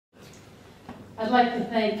I'd like to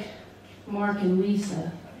thank Mark and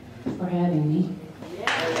Lisa for having me.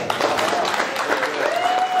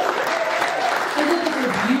 Isn't this a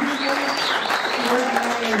beautiful,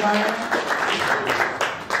 ordinary environment?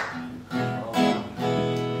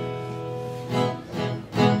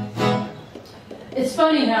 It's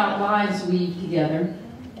funny how lives weave together.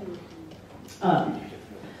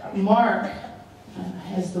 Mark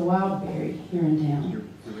has the Wildberry here in town.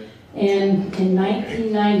 And in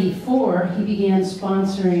 1994, he began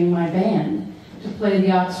sponsoring my band to play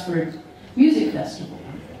the Oxford Music Festival.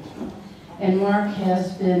 And Mark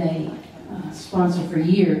has been a sponsor for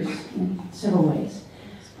years in several ways.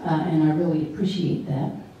 And I really appreciate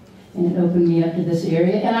that. And it opened me up to this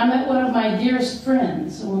area. And I met one of my dearest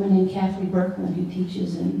friends, a woman named Kathy Berkman, who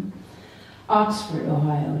teaches in Oxford,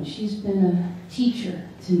 Ohio. And she's been a teacher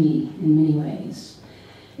to me in many ways.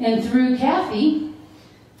 And through Kathy,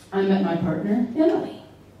 I met my partner, Emily.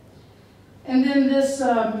 And then this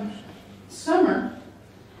summer,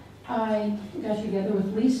 I got together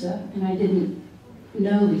with Lisa, and I didn't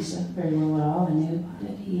know Lisa very well at all. I knew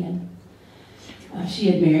that she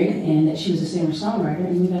had married and that she was a singer-songwriter,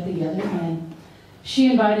 and we got together, and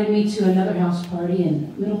she invited me to another house party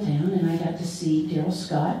in Middletown, and I got to see Daryl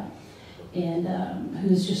Scott, and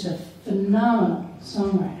who's just a phenomenal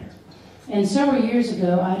songwriter. And several years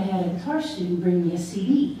ago, I'd had a guitar student bring me a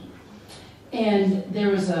CD. And there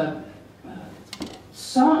was a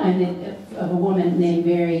song of a woman named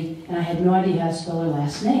Mary, and I had no idea how to spell her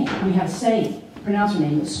last name. I mean, how to pronounce her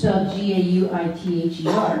name. It's spelled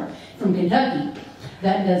G-A-U-I-T-H-E-R from Kentucky.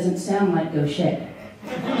 That doesn't sound like Gaucher. I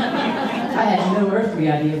had no earthly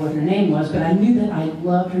idea what her name was, but I knew that I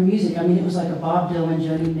loved her music. I mean, it was like a Bob Dylan,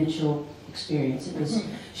 Joni Mitchell experience.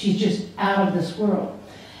 She's just out of this world.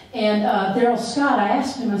 And Daryl Scott, I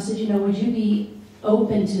asked him, I said, you know, would you be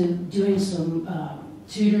open to doing some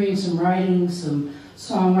tutoring, some writing, some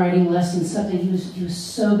songwriting lessons, something? He was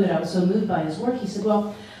so good. I was so moved by his work. He said,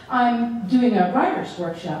 well, I'm doing a writer's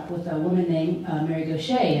workshop with a woman named Mary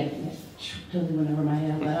Gaucher, and it totally went over my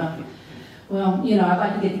head, but well, you know, I'd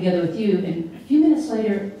like to get together with you. And a few minutes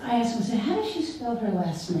later, I asked him, I said, how does she spell her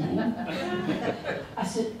last name? I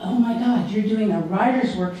said, oh my God, you're doing a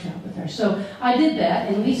writer's workshop with her. So I did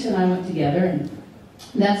that, and Lisa and I went together, and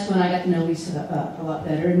that's when I got to know Lisa a lot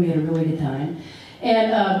better, and we had a really good time.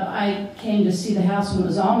 And I came to see the house when it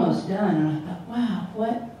was almost done, and I thought, wow,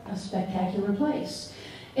 what a spectacular place.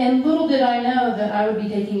 And little did I know that I would be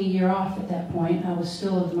taking a year off at that point. I was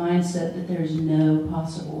still of the mindset that there's no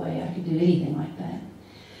possible way I could do anything like that.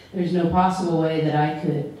 There's no possible way that I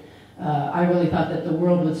could. I really thought that the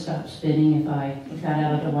world would stop spinning if I got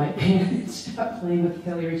out of the white band and stopped playing with the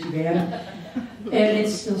Kelly Richey band. And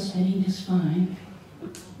it's still spinning just fine.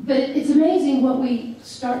 But it's amazing what we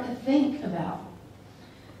start to think about.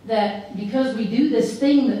 That because we do this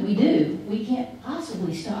thing that we do, we can't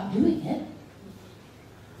possibly stop doing it.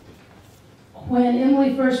 When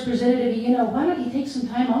Emily first presented to me, you know, why don't you take some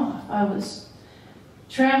time off? I was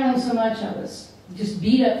traveling so much, I was just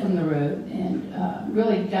beat up from the road, and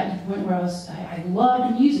really got to the point where I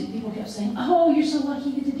loved music. People kept saying, oh, you're so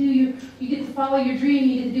lucky you get to follow your dream,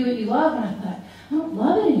 you get to do what you love. And I thought, I don't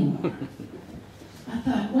love it anymore. I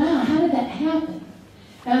thought, wow, how did that happen?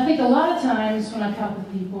 And I think a lot of times when I talk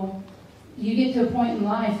with people, you get to a point in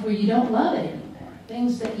life where you don't love it anymore.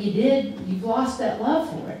 Things that you did, you've lost that love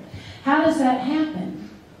for it. How does that happen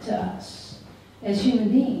to us as human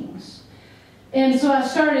beings? And so I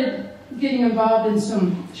started getting involved in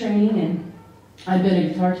some training, and I've been a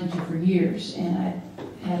guitar teacher for years, and I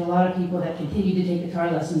had a lot of people that continued to take guitar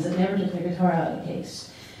lessons that never took their guitar out of the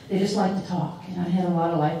case. They just like to talk, and I had a lot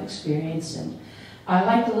of life experience, and I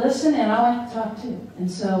like to listen, and I like to talk too. And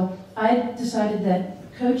so I decided that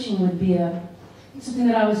coaching would be something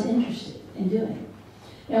that I was interested in doing.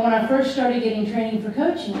 And when I first started getting training for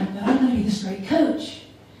coaching, I thought, I'm going to be this great coach.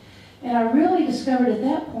 And I really discovered at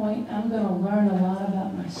that point, I'm going to learn a lot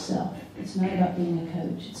about myself. It's not about being a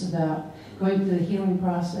coach. It's about going through the healing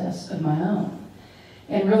process of my own.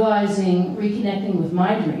 And realizing, reconnecting with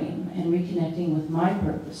my dream, and reconnecting with my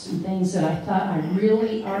purpose, and things that I thought I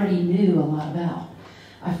really already knew a lot about.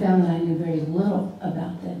 I found that I knew very little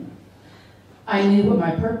about them. I knew what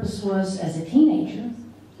my purpose was as a teenager,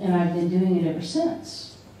 and I've been doing it ever since.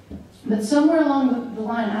 But somewhere along the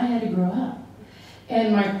line, I had to grow up.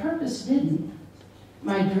 And my purpose didn't.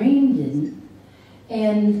 My dream didn't.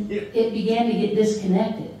 And it began to get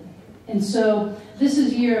disconnected. And so this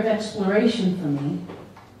is a year of exploration for me.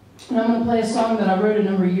 And I'm going to play a song that I wrote a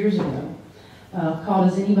number of years ago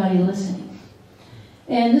called Is Anybody Listening?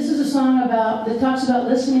 And this is a song that talks about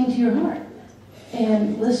listening to your heart.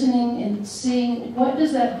 and listening and seeing what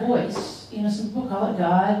does that voice, you know, some people call it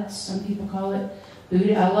God, some people call it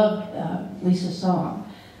Buddha. I love Lisa's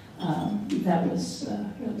song. That was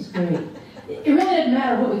great. It really doesn't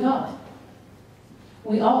matter what we call it.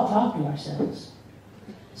 We all talk to ourselves.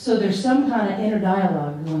 So there's some kind of inner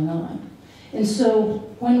dialogue going on. And so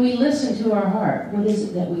when we listen to our heart, what is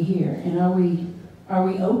it that we hear? And are we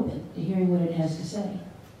open to hearing what it has to say?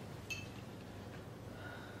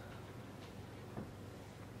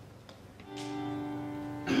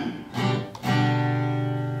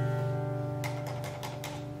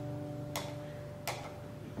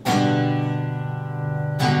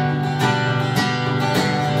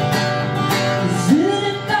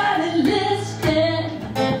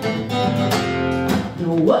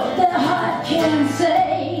 What the heart can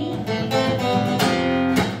say.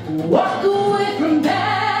 Walk away from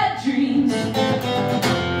bad dreams,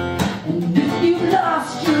 and if you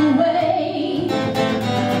lost your way,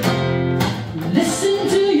 listen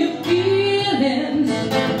to your feelings.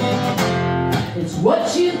 It's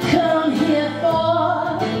what you come here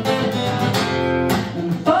for,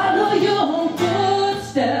 and follow your own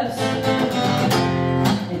footsteps,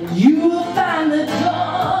 and you will find the door.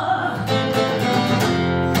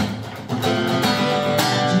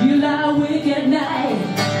 Awake at night,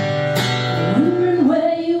 wondering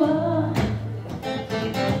where you are.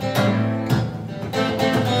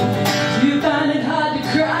 Do you find it hard to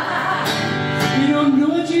cry? You don't know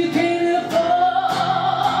what you came here for.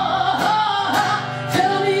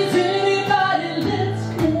 Tell me, is anybody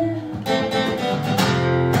listening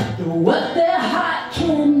to what their heart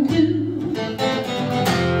can do?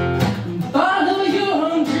 Follow your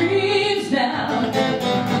own dreams now,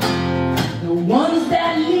 the ones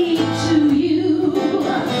that lead to you.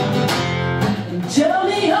 And tell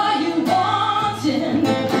me, are you wanting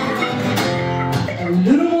a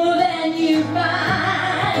little more than you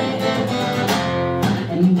find?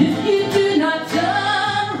 And if you do not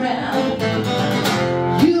turn around,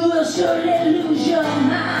 you will surely lose your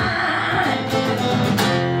mind.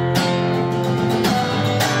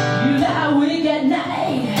 You lie awake at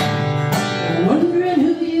night, wondering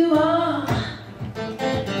who you are.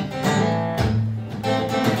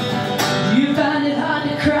 You find it hard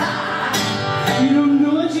to cry. You don't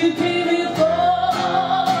know what you came here for.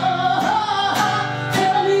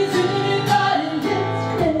 Tell me, is anybody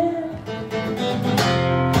listening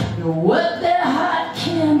to what